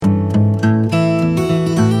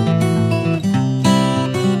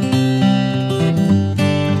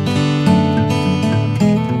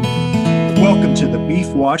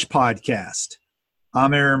Watch podcast.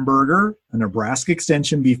 I'm Aaron Berger, a Nebraska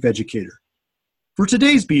Extension beef educator. For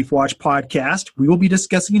today's Beef Watch podcast, we will be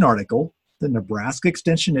discussing an article that Nebraska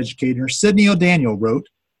Extension educator Sydney O'Daniel wrote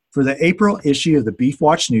for the April issue of the Beef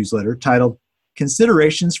Watch newsletter titled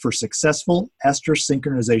Considerations for Successful Estrus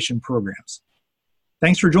Synchronization Programs.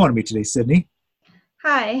 Thanks for joining me today, Sydney.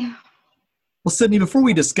 Hi. Well, Sydney, before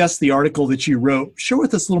we discuss the article that you wrote, share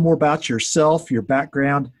with us a little more about yourself, your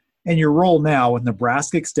background, and your role now with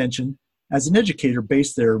Nebraska Extension as an educator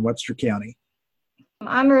based there in Webster County.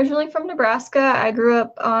 I'm originally from Nebraska. I grew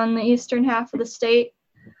up on the eastern half of the state.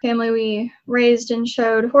 Family, we raised and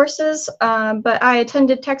showed horses, but I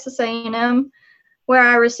attended Texas A&M, where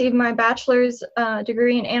I received my bachelor's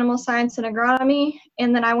degree in animal science and agronomy,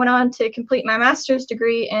 and then I went on to complete my master's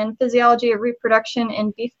degree in physiology of reproduction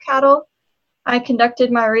in beef cattle. I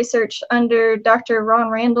conducted my research under Dr.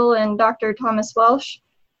 Ron Randall and Dr. Thomas Welsh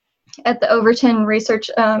at the Overton Research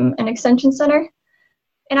and Extension Center.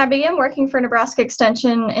 And I began working for Nebraska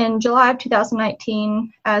Extension in July of 2019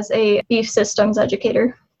 as a beef systems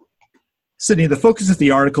educator. Sydney, the focus of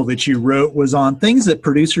the article that you wrote was on things that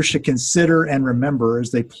producers should consider and remember as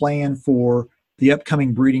they plan for the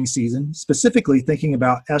upcoming breeding season, specifically thinking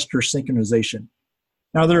about estrus synchronization.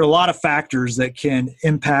 Now, there are a lot of factors that can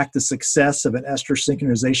impact the success of an estrus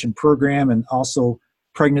synchronization program and also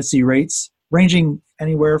pregnancy rates, ranging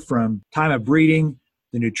anywhere from time of breeding,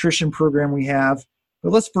 the nutrition program we have.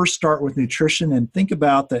 But let's first start with nutrition and think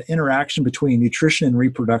about the interaction between nutrition and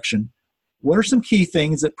reproduction. What are some key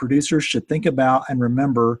things that producers should think about and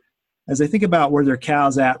remember as they think about where their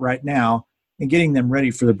cow's at right now and getting them ready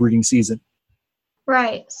for the breeding season?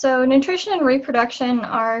 Right. So nutrition and reproduction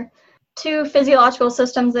are two physiological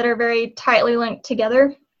systems that are very tightly linked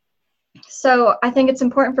together. So I think it's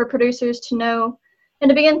important for producers to know and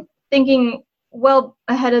to begin thinking well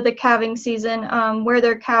ahead of the calving season where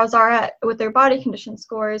their cows are at with their body condition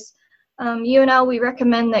scores. UNL, we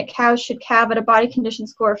recommend that cows should calve at a body condition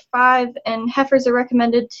score of 5, and heifers are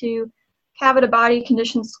recommended to calve at a body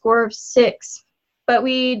condition score of 6. But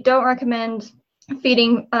we don't recommend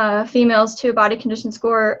feeding females to a body condition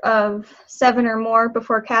score of 7 or more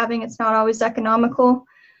before calving. It's not always economical,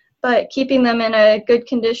 but keeping them in a good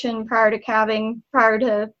condition prior to calving, prior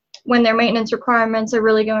to when their maintenance requirements are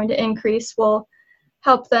really going to increase, will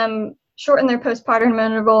help them shorten their postpartum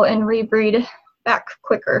interval and rebreed back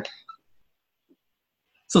quicker.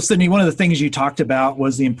 So, Sydney, one of the things you talked about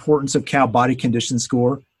was the importance of cow body condition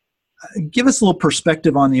score. Give us a little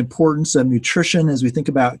perspective on the importance of nutrition as we think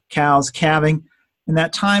about cows calving and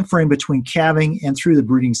that time frame between calving and through the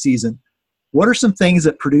breeding season. What are some things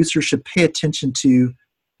that producers should pay attention to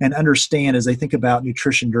and understand as they think about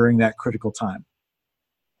nutrition during that critical time?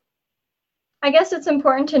 I guess it's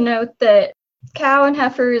important to note that cow and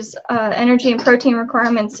heifers' energy and protein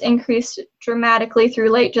requirements increase dramatically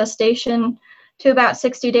through late gestation to about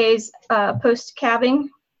 60 days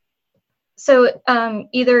post-calving. So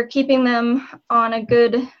either keeping them on a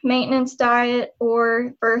good maintenance diet,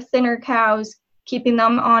 or for thinner cows, keeping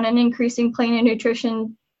them on an increasing plane of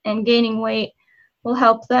nutrition and gaining weight will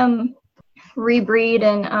help them rebreed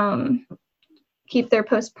and keep their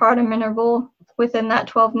postpartum interval within that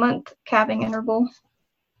 12-month calving interval.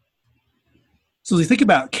 So as you think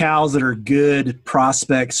about cows that are good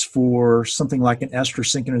prospects for something like an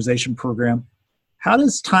estrus synchronization program, how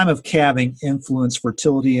does time of calving influence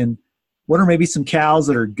fertility, and what are maybe some cows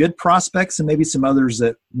that are good prospects and maybe some others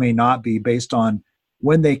that may not be based on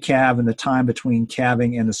when they calve and the time between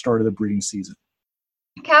calving and the start of the breeding season?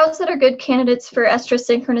 Cows that are good candidates for estrus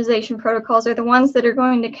synchronization protocols are the ones that are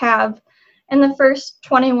going to calve in the first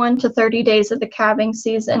 21 to 30 days of the calving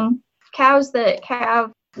season. Cows that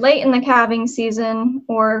calve late in the calving season,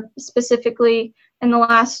 or specifically in the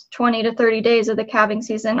last 20 to 30 days of the calving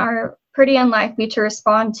season, are pretty unlikely to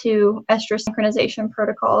respond to estrus synchronization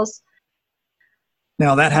protocols.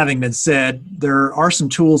 Now, that having been said, there are some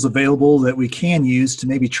tools available that we can use to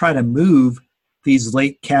maybe try to move these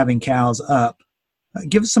late calving cows up.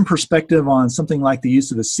 Give us some perspective on something like the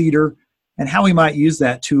use of a seeder and how we might use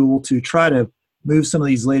that tool to try to move some of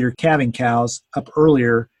these later calving cows up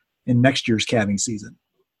earlier in next year's calving season.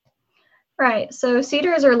 Right. So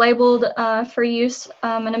seeders are labeled for use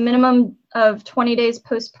in a minimum of 20 days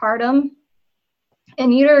postpartum,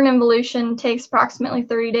 and uterine involution takes approximately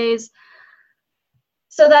 30 days.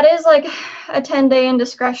 So that is like a 10-day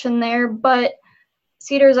indiscretion there, but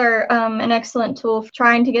seeders are an excellent tool for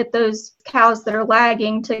trying to get those cows that are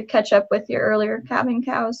lagging to catch up with your earlier calving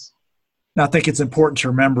cows. Now, I think it's important to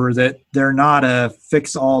remember that they're not a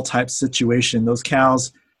fix-all type situation. Those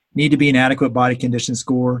cows need to be an adequate body condition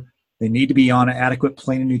score. They need to be on an adequate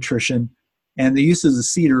plane of nutrition. And the use of the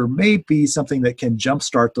seeder may be something that can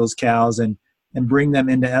jumpstart those cows and bring them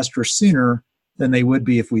into estrus sooner than they would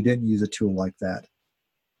be if we didn't use a tool like that.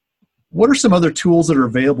 What are some other tools that are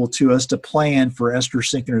available to us to plan for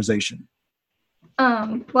estrus synchronization?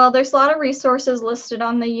 Well, there's a lot of resources listed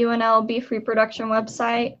on the UNL beef reproduction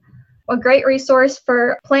website. A great resource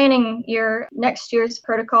for planning your next year's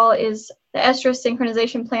protocol is the Estrus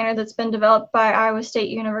Synchronization Planner that's been developed by Iowa State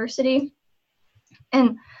University.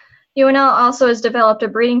 And UNL also has developed a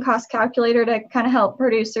breeding cost calculator to kind of help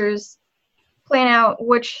producers plan out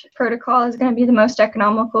which protocol is going to be the most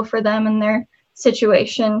economical for them and their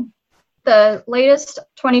situation. The latest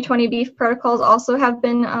 2020 beef protocols also have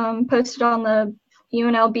been posted on the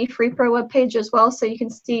UNL Beef Repro webpage as well, so you can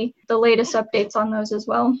see the latest updates on those as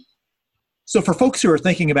well. So for folks who are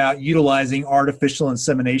thinking about utilizing artificial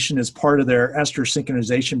insemination as part of their estrus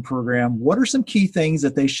synchronization program, what are some key things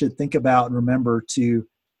that they should think about and remember to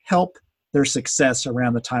help their success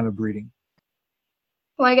around the time of breeding?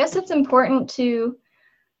 Well, I guess it's important to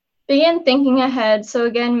begin thinking ahead. So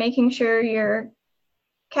again, making sure your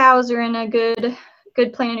cows are in a good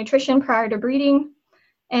plan of nutrition prior to breeding,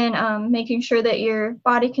 and making sure that you're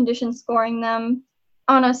body condition scoring them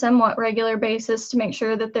on a somewhat regular basis to make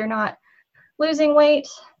sure that they're not losing weight.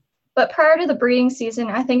 But prior to the breeding season,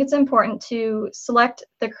 I think it's important to select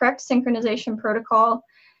the correct synchronization protocol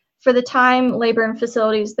for the time, labor, and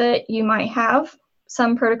facilities that you might have.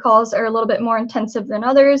 Some protocols are a little bit more intensive than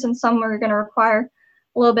others, and some are going to require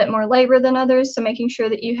a little bit more labor than others. So making sure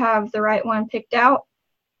that you have the right one picked out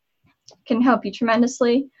can help you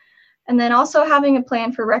tremendously. And then also having a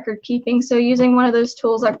plan for record keeping. So using one of those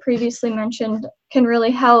tools I previously mentioned can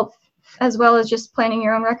really help, as well as just planning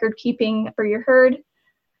your own record keeping for your herd.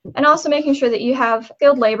 And also making sure that you have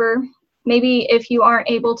skilled labor. Maybe if you aren't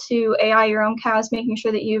able to AI your own cows, making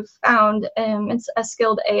sure that you've found a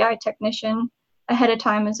skilled AI technician ahead of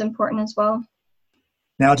time is important as well.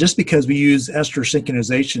 Now, just because we use estrus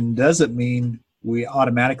synchronization doesn't mean we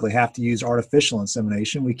automatically have to use artificial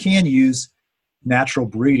insemination. We can use natural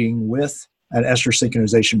breeding with an estrus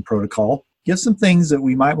synchronization protocol. Give some things that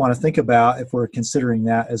we might want to think about if we're considering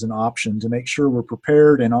that as an option to make sure we're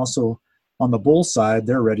prepared, and also on the bull side,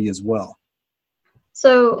 they're ready as well.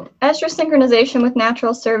 So estrus synchronization with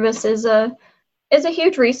natural service is a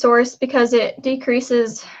huge resource because it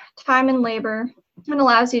decreases time and labor and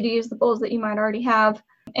allows you to use the bulls that you might already have.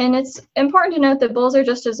 And it's important to note that bulls are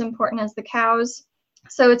just as important as the cows.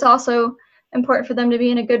 So it's also important for them to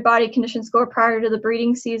be in a good body condition score prior to the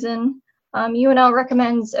breeding season. UNL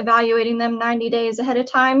recommends evaluating them 90 days ahead of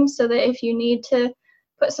time so that if you need to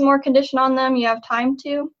put some more condition on them, you have time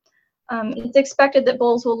to. It's expected that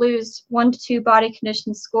bulls will lose 1 to 2 body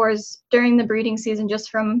condition scores during the breeding season just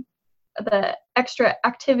from the extra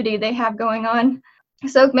activity they have going on.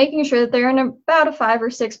 So making sure that they're in about a 5 or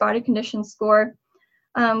 6 body condition score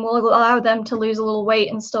will allow them to lose a little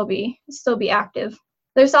weight and still be active.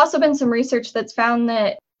 There's also been some research that's found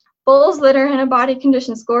that bulls that are in a body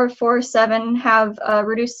condition score of 4 or 7 have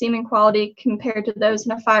reduced semen quality compared to those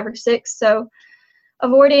in a 5 or 6. So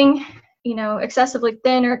avoiding, excessively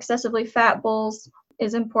thin or excessively fat bulls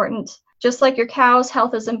is important. Just like your cows,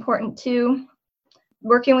 health is important too.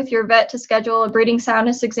 Working with your vet to schedule a breeding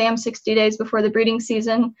soundness exam 60 days before the breeding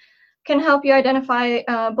season can help you identify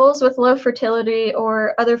bulls with low fertility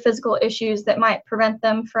or other physical issues that might prevent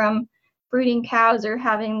them from breeding cows or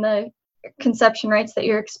having the conception rates that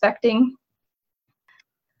you're expecting.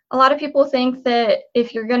 A lot of people think that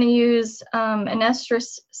if you're going to use an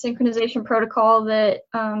estrus synchronization protocol that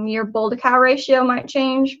your bull to cow ratio might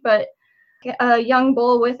change, but a young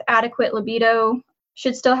bull with adequate libido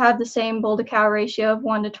should still have the same bull to cow ratio of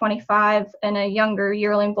 1 to 25 and a younger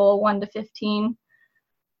yearling bull 1 to 15.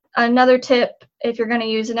 Another tip, if you're going to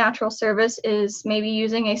use a natural service, is maybe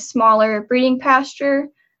using a smaller breeding pasture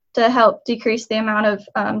to help decrease the amount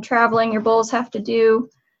of traveling your bulls have to do,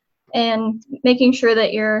 and making sure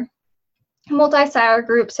that your multi-sire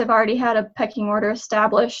groups have already had a pecking order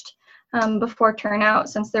established before turnout,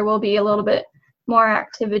 since there will be a little bit more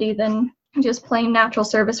activity than just plain natural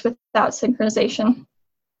service without synchronization.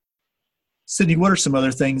 Sydney, what are some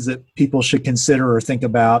other things that people should consider or think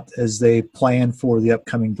about as they plan for the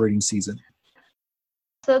upcoming breeding season?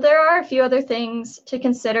 So there are a few other things to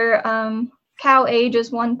consider. Cow age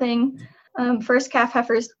is one thing. First calf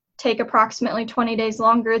heifers take approximately 20 days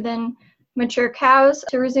longer than mature cows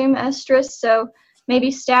to resume estrus, so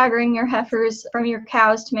maybe staggering your heifers from your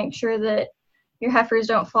cows to make sure that your heifers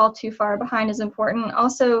don't fall too far behind is important.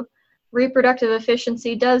 Also, reproductive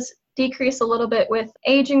efficiency does decrease a little bit with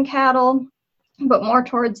age in cattle, but more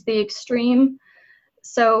towards the extreme.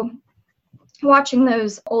 So watching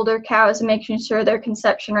those older cows and making sure their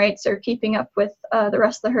conception rates are keeping up with the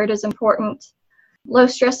rest of the herd is important. Low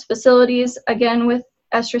stress facilities, again with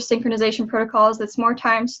estrus synchronization protocols, that's more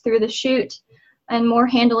times through the chute and more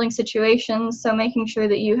handling situations, so making sure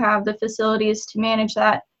that you have the facilities to manage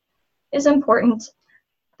that is important.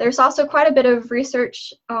 There's also quite a bit of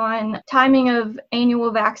research on timing of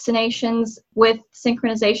annual vaccinations with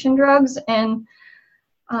synchronization drugs, and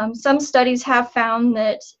some studies have found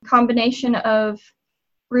that combination of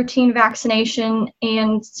routine vaccination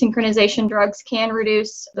and synchronization drugs can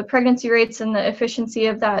reduce the pregnancy rates and the efficiency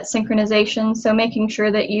of that synchronization. So making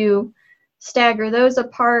sure that you stagger those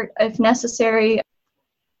apart if necessary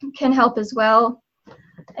can help as well.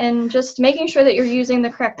 And just making sure that you're using the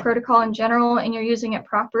correct protocol in general and you're using it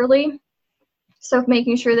properly. So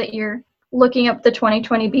making sure that you're looking up the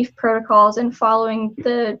 2020 beef protocols and following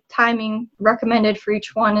the timing recommended for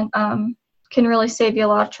each one can really save you a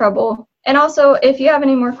lot of trouble. And also, if you have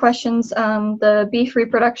any more questions, the Beef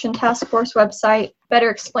Reproduction Task Force website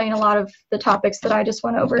better explain a lot of the topics that I just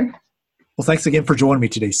went over. Well, thanks again for joining me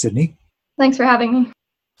today, Sydney. Thanks for having me.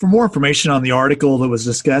 For more information on the article that was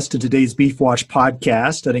discussed in today's Beef Watch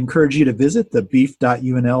podcast, I'd encourage you to visit the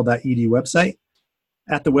beef.unl.edu website.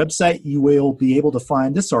 At the website, you will be able to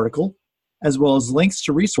find this article, as well as links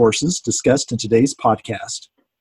to resources discussed in today's podcast.